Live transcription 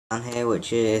Down here,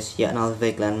 which is yet another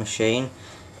Viglen machine,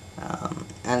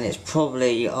 and it's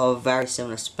probably of very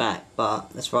similar spec, but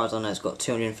as far as I know it's got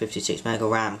 256 mega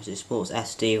RAM because it supports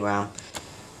SD RAM.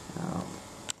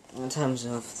 In terms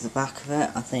of the back of it,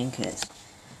 I think it's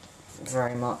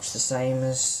very much the same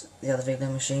as the other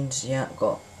Viglen machines. Yeah,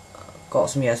 got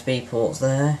some USB ports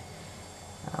there,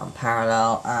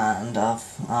 parallel, and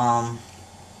I've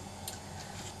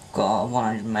got a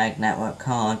 100 meg network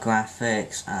card,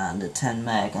 graphics, and a 10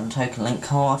 meg and token link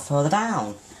card further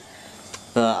down.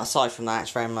 But aside from that,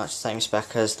 it's very much the same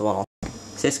spec as the one on.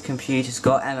 This computer's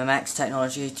got MMX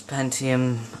technology,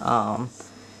 Pentium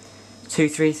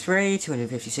 233,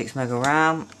 256 mega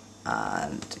RAM,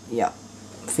 and yeah,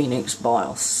 Phoenix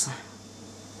BIOS.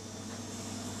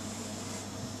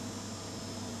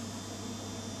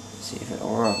 See if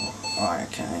it'll roll. Right,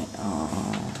 okay.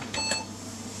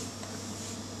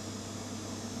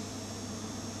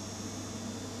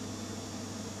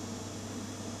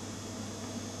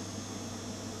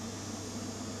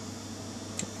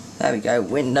 There we go,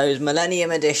 Windows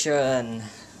Millenium Edition!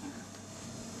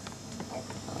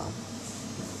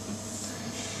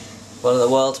 One of the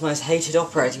world's most hated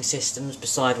operating systems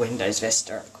beside Windows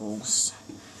Vista, of course.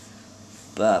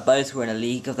 But both were in a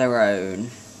league of their own.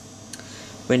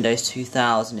 Windows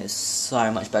 2000 is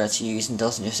so much better to use and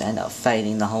doesn't just end up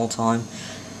failing the whole time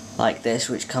like this,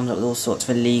 which comes up with all sorts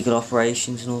of illegal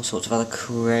operations and all sorts of other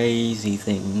crazy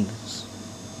things.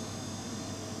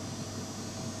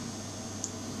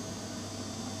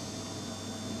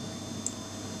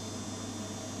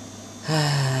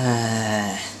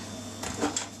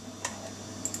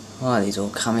 Why are these all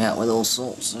coming out with all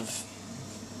sorts of...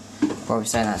 Probably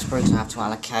saying that's probably to have to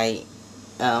allocate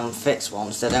fixed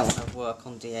ones. They don't want to work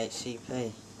on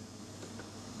DHCP.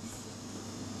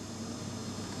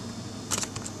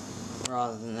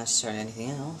 Rather than necessarily anything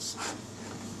else.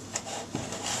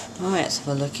 Alright, let's have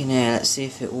a look in here. Let's see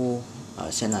if it will... Oh,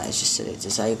 it's in that. It's just said it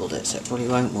disabled it, so it probably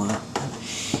won't work.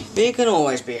 But you can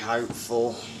always be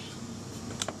hopeful.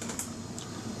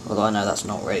 Although I know that's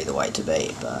not really the way to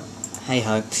be, but hey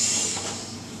ho.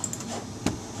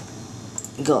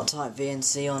 Got type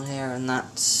VNC on here, and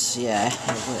that's, yeah,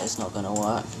 it's not going to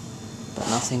work. But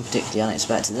nothing particularly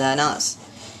unexpected there. Now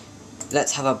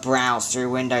let's have a browse through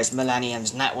Windows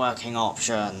Millenium's networking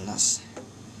options.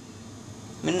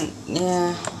 I mean, yeah,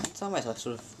 in some ways I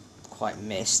sort of quite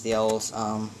miss the old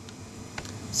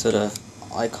sort of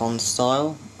icon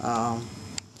style.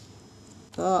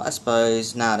 But I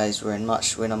suppose nowadays we're in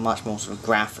a much more sort of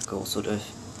graphical sort of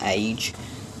age,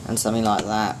 and something like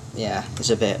that, yeah, is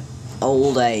a bit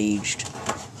old-aged.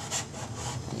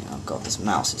 Yeah, oh god, this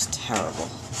mouse is terrible.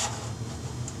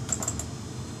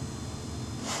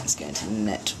 Let's go into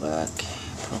network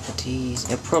properties.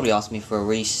 It'll probably ask me for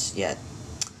a yeah.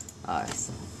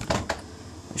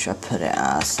 Should I put it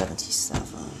as 77?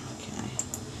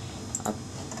 Okay.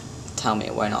 Tell me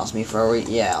it won't ask me for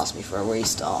a ask me for a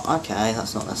restart. Okay,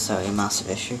 that's not necessarily a massive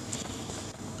issue.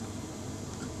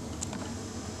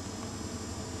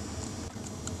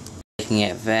 Making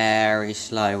it very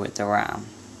slow with the RAM.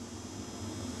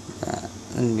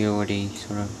 And we already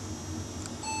sort of...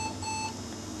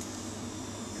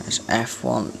 There's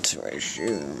F1 to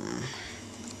resume.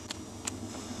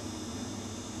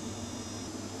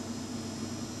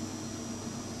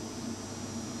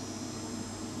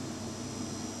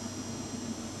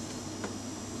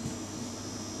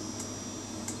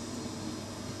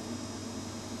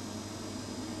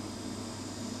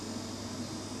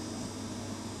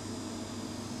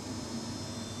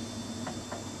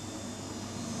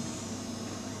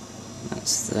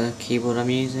 That's the keyboard I'm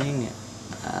using,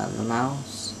 and the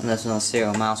mouse, and there's another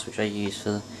serial mouse which I use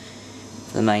for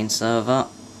the main server.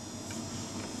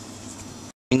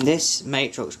 This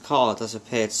Matrix card does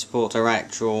appear to support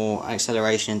directional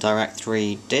acceleration and direct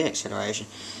 3D acceleration,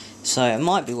 so it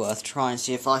might be worth trying to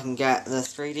see if I can get the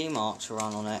 3D Mark to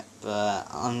run on it, but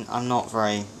I'm not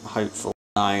very hopeful.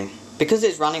 No. Because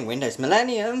it's running Windows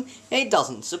Millenium, it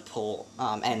doesn't support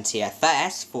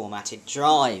NTFS formatted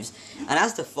drives, and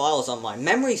as the file's on my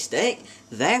memory stick,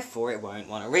 therefore it won't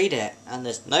want to read it, and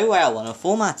there's no way I want to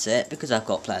format it because I've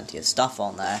got plenty of stuff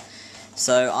on there.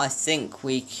 So I think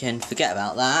we can forget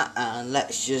about that, and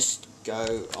let's just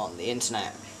go on the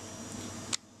internet,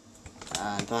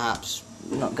 and perhaps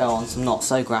not go on some not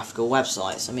so graphical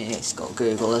websites. I mean, it's got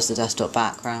Google as the desktop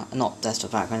background, not desktop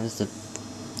background, as the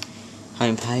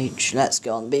homepage. Let's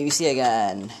go on the BBC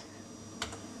again.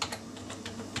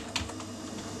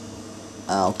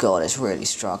 Oh god, it's really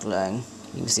struggling.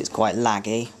 You can see it's quite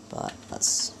laggy, but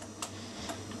that's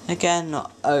again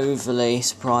not overly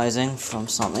surprising from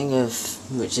something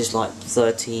which is like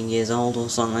 13 years old or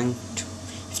something,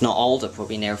 if not older,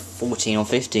 probably near 14 or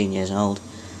 15 years old.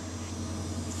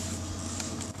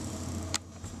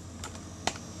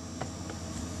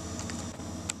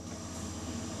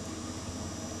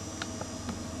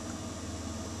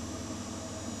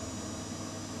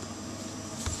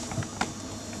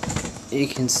 You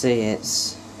can see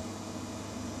it's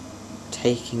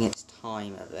taking its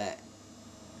time a bit.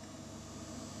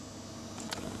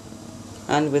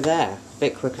 And we're there, a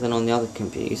bit quicker than on the other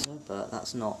computer, but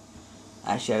that's not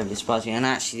actually overly surprising. And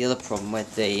actually the other problem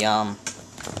with the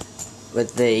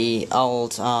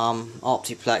old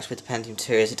Optiplex with the Pentium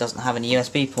 2 is it doesn't have any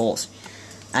USB ports.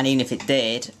 And even if it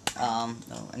did,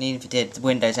 the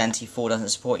Windows NT4 doesn't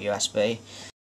support USB.